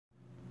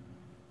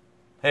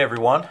Hey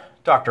everyone,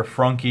 Dr.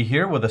 Frunkey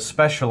here with a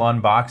special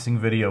unboxing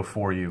video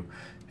for you.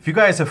 If you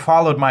guys have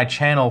followed my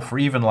channel for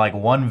even like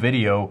one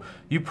video,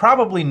 you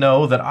probably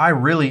know that I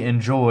really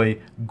enjoy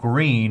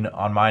green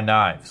on my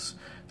knives.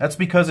 That's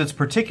because it's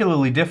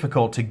particularly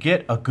difficult to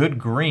get a good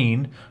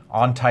green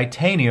on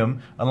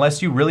titanium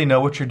unless you really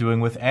know what you're doing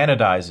with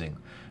anodizing.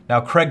 Now,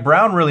 Craig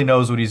Brown really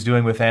knows what he's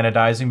doing with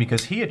anodizing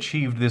because he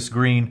achieved this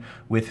green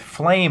with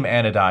flame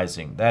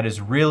anodizing. That is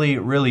really,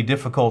 really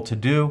difficult to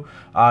do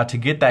to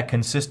get that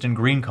consistent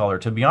green color.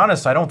 To be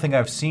honest, I don't think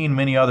I've seen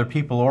many other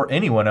people or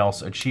anyone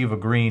else achieve a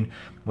green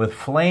with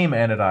flame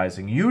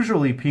anodizing.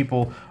 Usually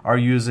people are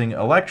using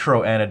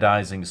electro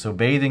anodizing, so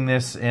bathing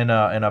this in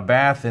a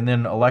bath and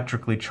then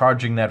electrically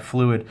charging that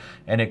fluid,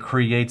 and it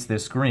creates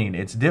this green.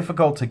 It's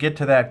difficult to get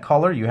to that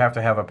color. You have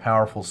to have a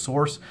powerful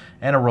source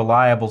and a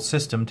reliable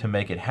system to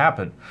make it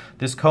happen.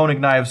 This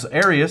Koenig Knives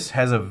Arius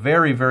has a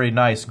very, very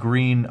nice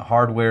green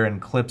hardware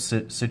and clip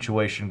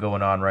situation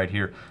going on right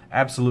here.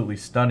 Absolutely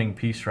stunning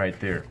piece right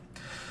there.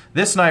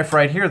 This knife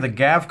right here, the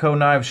Gavco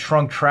Knives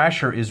Shrunk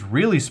Trasher, is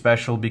really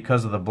special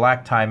because of the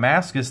black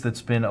Timascus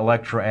that's been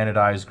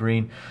electro-anodized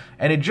green,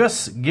 and it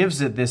just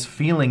gives it this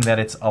feeling that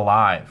it's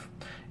alive.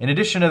 In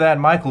addition to that,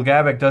 Michael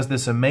Gavek does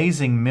this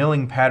amazing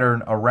milling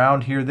pattern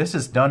around here. This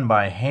is done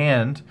by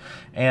hand,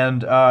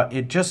 and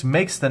it just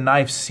makes the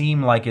knife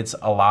seem like it's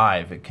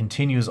alive. It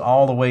continues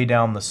all the way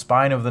down the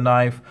spine of the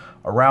knife,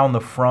 around the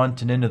front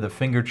and into the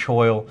finger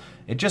choil.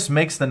 It just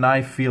makes the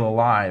knife feel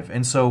alive.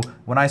 And so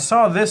when I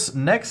saw this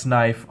next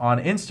knife on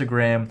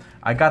Instagram,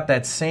 I got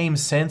that same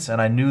sense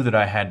and I knew that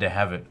I had to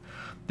have it.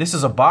 This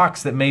is a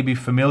box that may be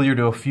familiar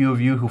to a few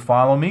of you who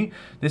follow me.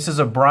 This is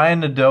a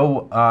Brain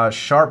Nadeau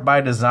Sharp by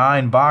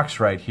Design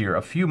box right here.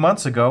 A few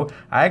months ago,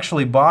 I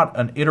actually bought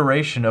an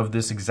iteration of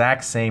this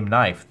exact same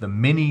knife, the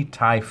Mini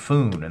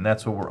Typhoon, and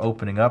that's what we're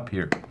opening up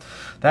here.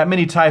 That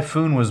Mini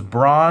Typhoon was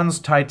bronze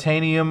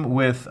titanium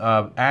with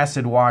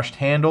acid-washed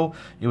handle.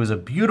 It was a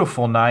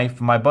beautiful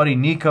knife. My buddy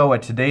Nico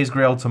at Today's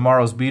Grail,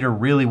 Tomorrow's Beater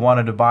really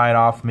wanted to buy it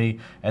off me,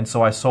 and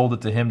so I sold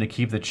it to him to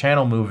keep the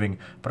channel moving.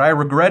 But I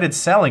regretted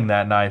selling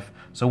that knife.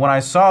 So when I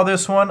saw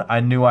this one,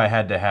 I knew I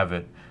had to have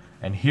it.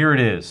 And here it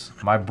is,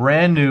 my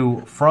brand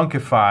new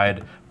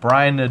Frunkified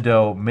Brain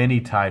Nadeau Mini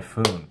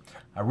Typhoon.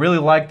 I really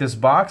like this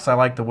box. I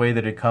like the way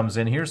that it comes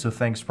in here, so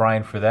thanks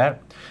Brian for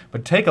that.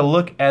 But take a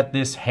look at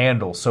this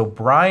handle. So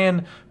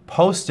Brian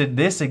posted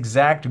this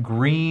exact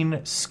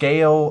green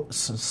scale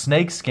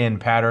snakeskin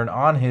pattern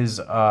on his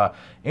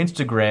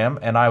Instagram,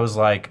 and I was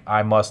like,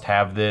 I must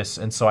have this.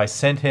 And so I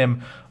sent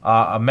him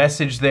a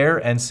message there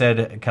and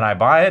said, can I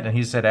buy it? And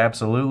he said,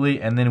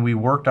 absolutely. And then we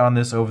worked on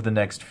this over the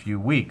next few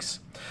weeks.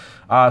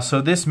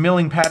 So this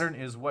milling pattern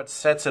is what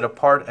sets it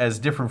apart as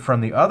different from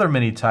the other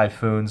Mini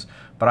Typhoons,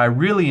 but I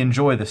really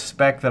enjoy the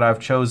spec that I've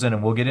chosen,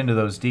 and we'll get into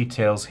those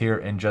details here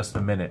in just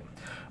a minute.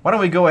 Why don't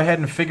we go ahead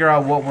and figure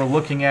out what we're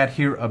looking at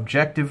here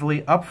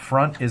objectively. Up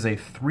front is a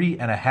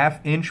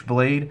 3.5-inch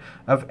blade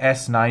of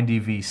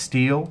S90V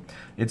steel.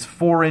 It's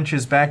 4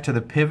 inches back to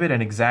the pivot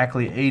and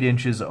exactly 8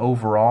 inches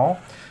overall.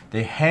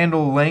 The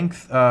handle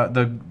length,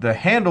 the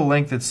handle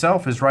length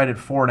itself is right at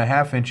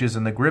 4.5 inches,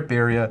 and the grip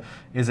area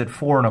is at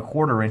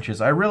 4.25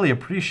 inches. I really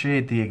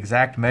appreciate the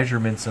exact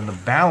measurements and the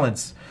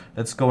balance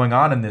that's going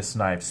on in this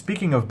knife.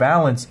 Speaking of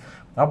balance,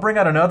 I'll bring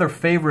out another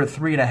favorite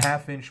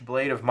 3.5-inch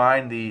blade of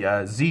mine, the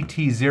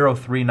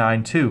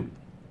ZT0392.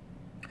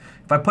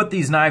 If I put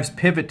these knives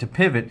pivot to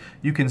pivot,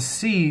 you can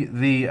see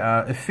the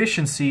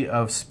efficiency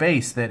of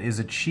space that is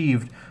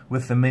achieved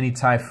with the Mini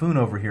Typhoon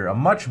over here. A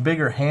much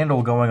bigger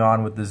handle going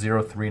on with the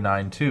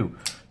 0392.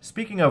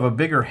 Speaking of a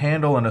bigger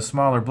handle and a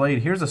smaller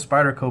blade, here's a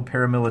Spyderco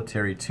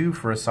Paramilitary 2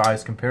 for a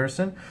size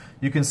comparison.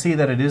 You can see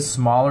that it is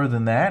smaller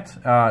than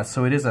that,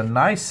 so it is a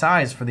nice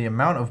size for the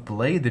amount of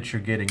blade that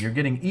you're getting. You're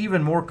getting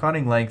even more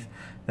cutting length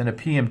than a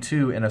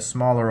PM2 in a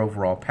smaller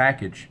overall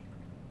package.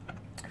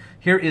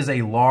 Here is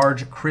a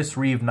large Chris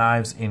Reeve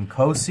Knives in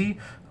Cosi,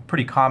 a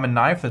pretty common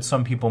knife that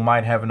some people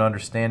might have an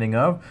understanding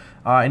of.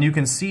 And you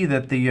can see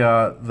that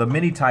the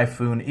Mini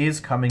Typhoon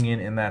is coming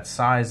in that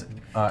size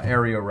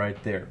area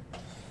right there.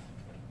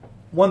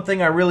 One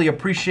thing I really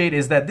appreciate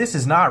is that this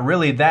is not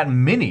really that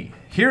mini.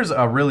 Here's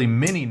a really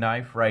mini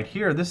knife right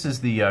here. This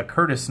is the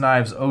Curtis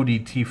Knives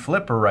ODT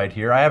Flipper right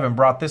here. I haven't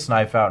brought this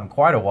knife out in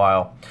quite a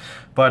while.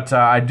 But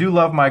I do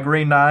love my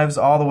green knives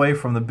all the way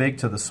from the big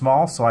to the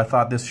small, so I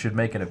thought this should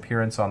make an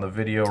appearance on the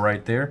video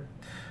right there.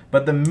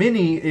 But the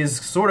mini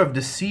is sort of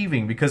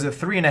deceiving because at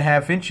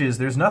 3.5 inches,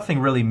 there's nothing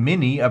really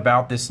mini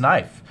about this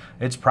knife.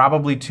 It's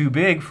probably too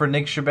big for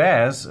Nick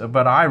Shabazz,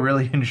 but I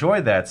really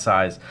enjoy that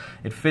size.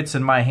 It fits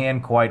in my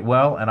hand quite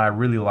well, and I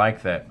really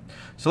like that.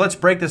 So let's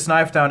break this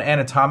knife down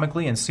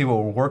anatomically and see what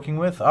we're working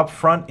with. Up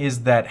front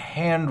is that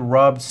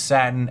hand-rubbed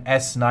satin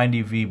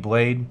S90V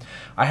blade.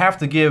 I have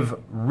to give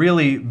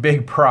really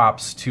big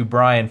props to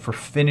Brian for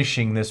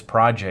finishing this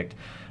project.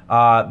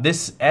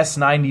 This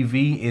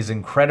S90V is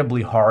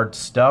incredibly hard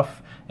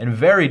stuff and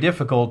very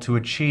difficult to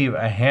achieve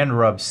a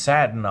hand-rubbed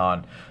satin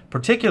on.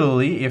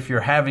 particularly if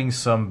you're having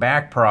some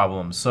back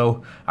problems.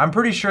 So I'm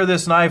pretty sure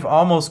this knife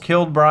almost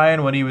killed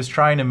Brian when he was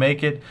trying to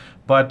make it,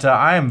 but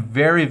I am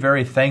very,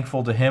 very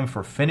thankful to him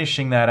for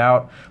finishing that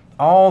out.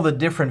 All the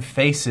different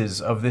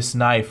faces of this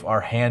knife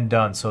are hand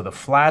done. So the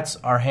flats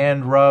are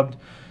hand rubbed,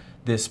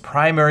 this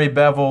primary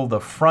bevel, the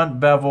front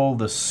bevel,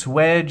 the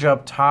swedge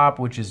up top,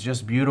 which is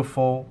just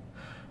beautiful,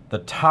 the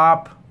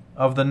top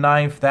of the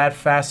knife, that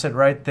facet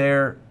right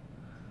there.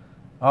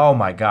 Oh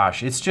my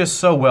gosh, it's just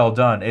so well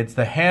done.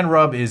 The hand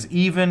rub is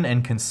even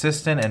and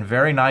consistent and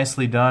very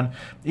nicely done.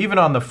 Even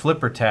on the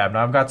flipper tab,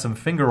 now I've got some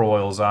finger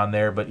oils on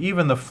there, but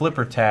even the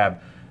flipper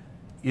tab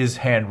is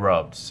hand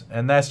rubbed,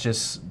 and that's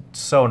just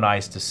so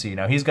nice to see.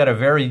 Now he's got a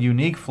very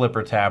unique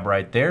flipper tab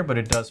right there, but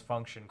it does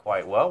function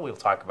quite well. We'll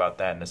talk about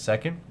that in a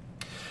second.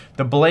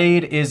 The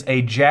blade is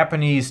a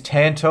Japanese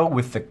tanto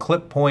with the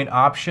clip point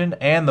option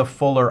and the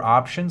fuller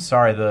option.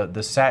 Sorry,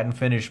 the satin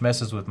finish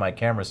messes with my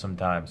camera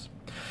sometimes.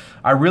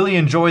 I really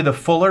enjoy the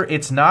fuller.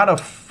 It's not a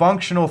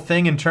functional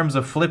thing in terms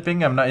of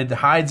flipping. It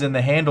hides in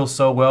the handle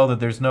so well that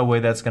there's no way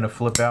that's going to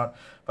flip out.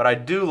 But I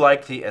do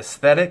like the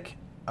aesthetic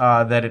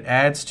that it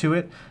adds to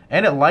it,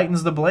 and it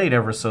lightens the blade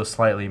ever so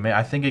slightly.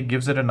 I think it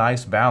gives it a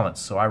nice balance,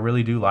 so I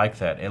really do like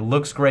that. It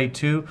looks great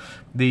too.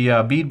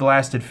 The bead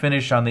blasted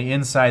finish on the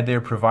inside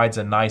there provides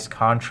a nice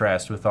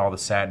contrast with all the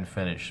satin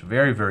finish.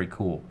 Very, very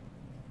cool.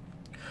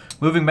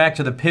 Moving back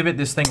to the pivot,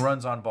 this thing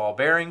runs on ball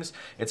bearings.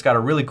 It's got a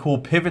really cool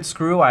pivot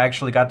screw. I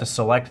actually got to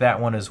select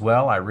that one as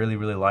well. I really,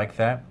 really like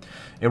that.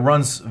 It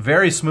runs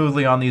very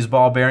smoothly on these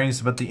ball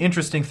bearings, but the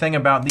interesting thing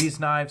about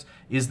these knives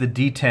is the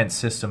detent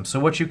system. So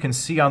what you can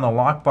see on the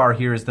lock bar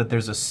here is that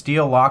there's a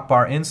steel lock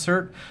bar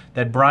insert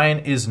that Brian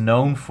is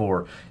known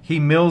for.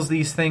 He mills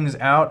these things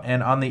out,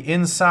 and on the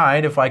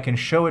inside, if I can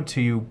show it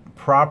to you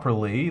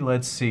properly,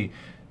 let's see,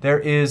 there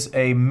is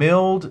a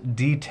milled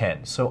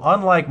detent. So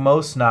unlike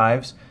most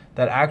knives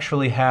that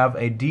actually have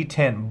a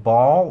detent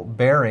ball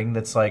bearing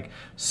that's like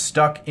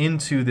stuck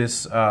into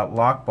this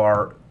lock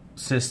bar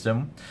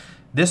system,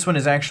 this one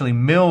is actually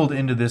milled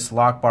into this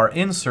lock bar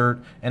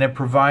insert, and it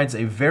provides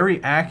a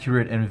very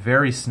accurate and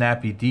very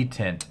snappy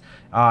detent.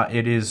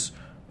 It is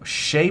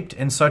shaped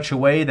in such a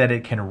way that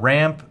it can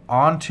ramp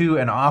onto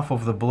and off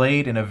of the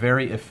blade in a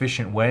very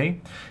efficient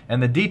way,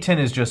 and the detent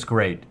is just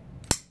great.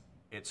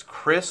 It's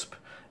crisp,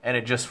 and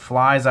it just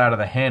flies out of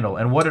the handle.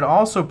 And what it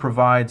also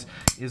provides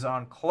is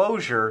on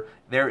closure,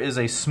 there is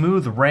a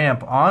smooth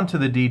ramp onto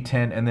the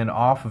detent and then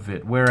off of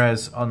it.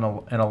 Whereas in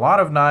a lot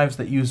of knives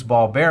that use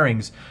ball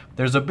bearings,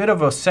 there's a bit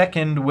of a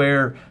second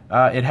where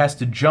it has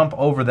to jump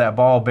over that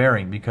ball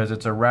bearing because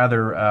it's a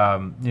rather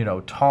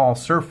tall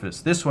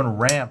surface. This one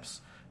ramps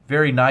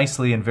very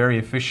nicely and very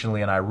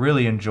efficiently, and I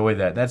really enjoy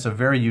that. That's a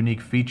very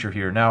unique feature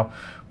here. Now,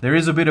 there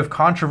is a bit of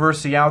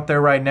controversy out there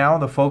right now.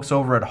 The folks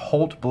over at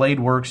Holt Blade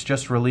Works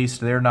just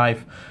released their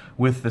knife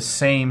with the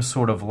same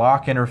sort of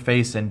lock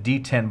interface and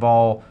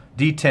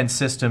detent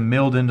system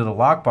milled into the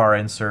lock bar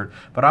insert,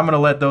 but I'm going to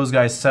let those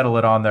guys settle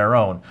it on their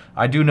own.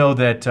 I do know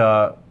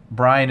that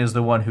Brian is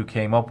the one who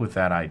came up with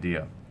that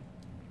idea.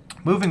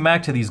 Moving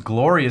back to these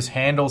glorious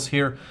handles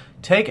here,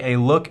 take a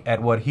look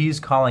at what he's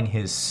calling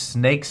his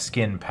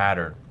snakeskin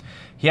pattern.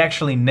 He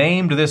actually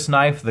named this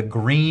knife the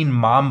Green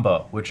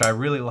Mamba, which I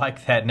really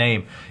like that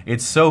name.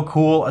 It's so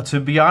cool. To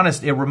be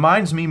honest, it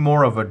reminds me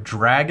more of a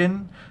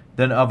dragon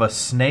than of a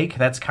snake.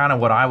 That's kind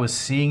of what I was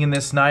seeing in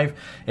this knife.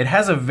 It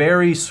has a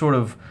very sort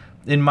of,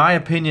 in my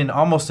opinion,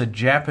 almost a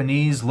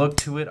Japanese look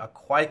to it, a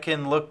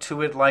Kwaiken look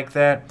to it like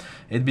that,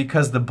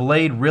 because the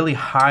blade really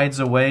hides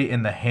away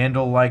in the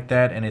handle like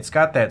that, and it's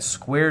got that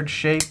squared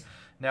shape.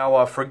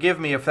 Now, forgive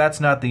me if that's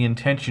not the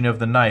intention of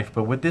the knife,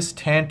 but with this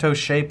tanto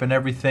shape and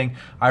everything,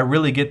 I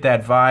really get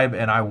that vibe,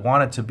 and I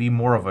want it to be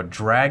more of a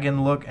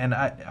dragon look, and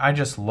I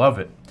just love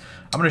it.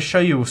 I'm going to show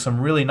you some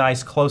really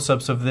nice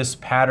close-ups of this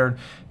pattern.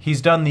 He's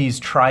done these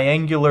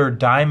triangular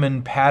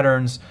diamond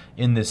patterns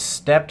in this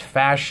stepped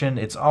fashion.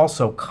 It's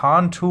also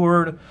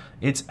contoured.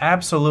 It's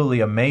absolutely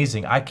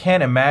amazing. I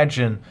can't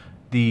imagine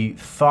the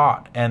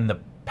thought and the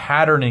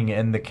patterning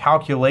and the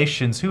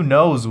calculations. Who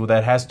knows what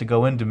that has to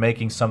go into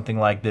making something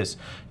like this.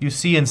 You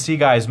CNC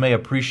guys may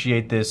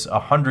appreciate this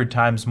 100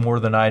 times more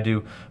than I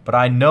do, but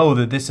I know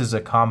that this is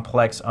a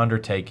complex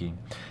undertaking.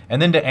 And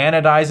then to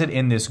anodize it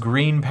in this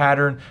green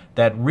pattern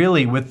that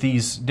really, with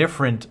these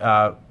different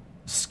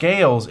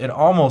scales, it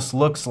almost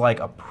looks like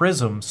a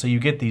prism, so you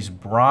get these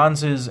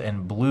bronzes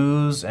and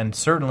blues and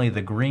certainly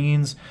the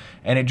greens,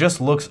 and it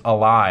just looks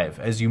alive.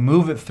 As you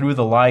move it through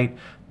the light,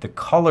 the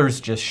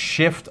colors just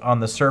shift on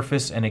the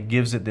surface and it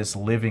gives it this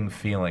living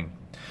feeling.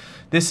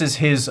 This is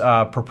his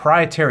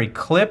proprietary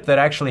clip that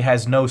actually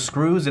has no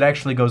screws. It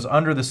actually goes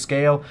under the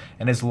scale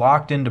and is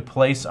locked into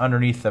place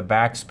underneath the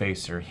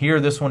backspacer. Here,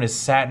 this one is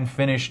satin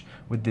finished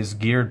with this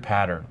geared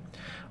pattern.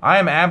 I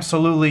am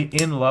absolutely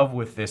in love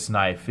with this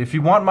knife. If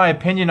you want my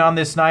opinion on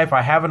this knife,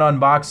 I have an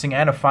unboxing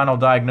and a final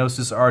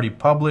diagnosis already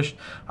published.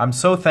 I'm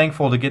so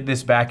thankful to get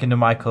this back into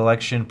my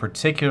collection,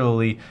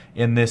 particularly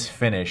in this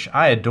finish.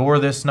 I adore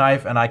this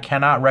knife, and I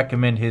cannot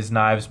recommend his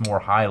knives more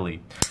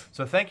highly.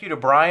 So thank you to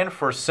Brian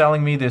for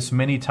selling me this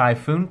mini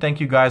Typhoon.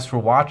 Thank you guys for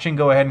watching.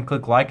 Go ahead and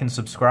click like and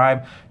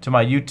subscribe to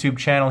my YouTube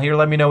channel here.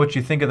 Let me know what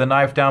you think of the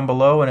knife down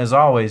below, and as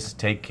always,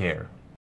 take care.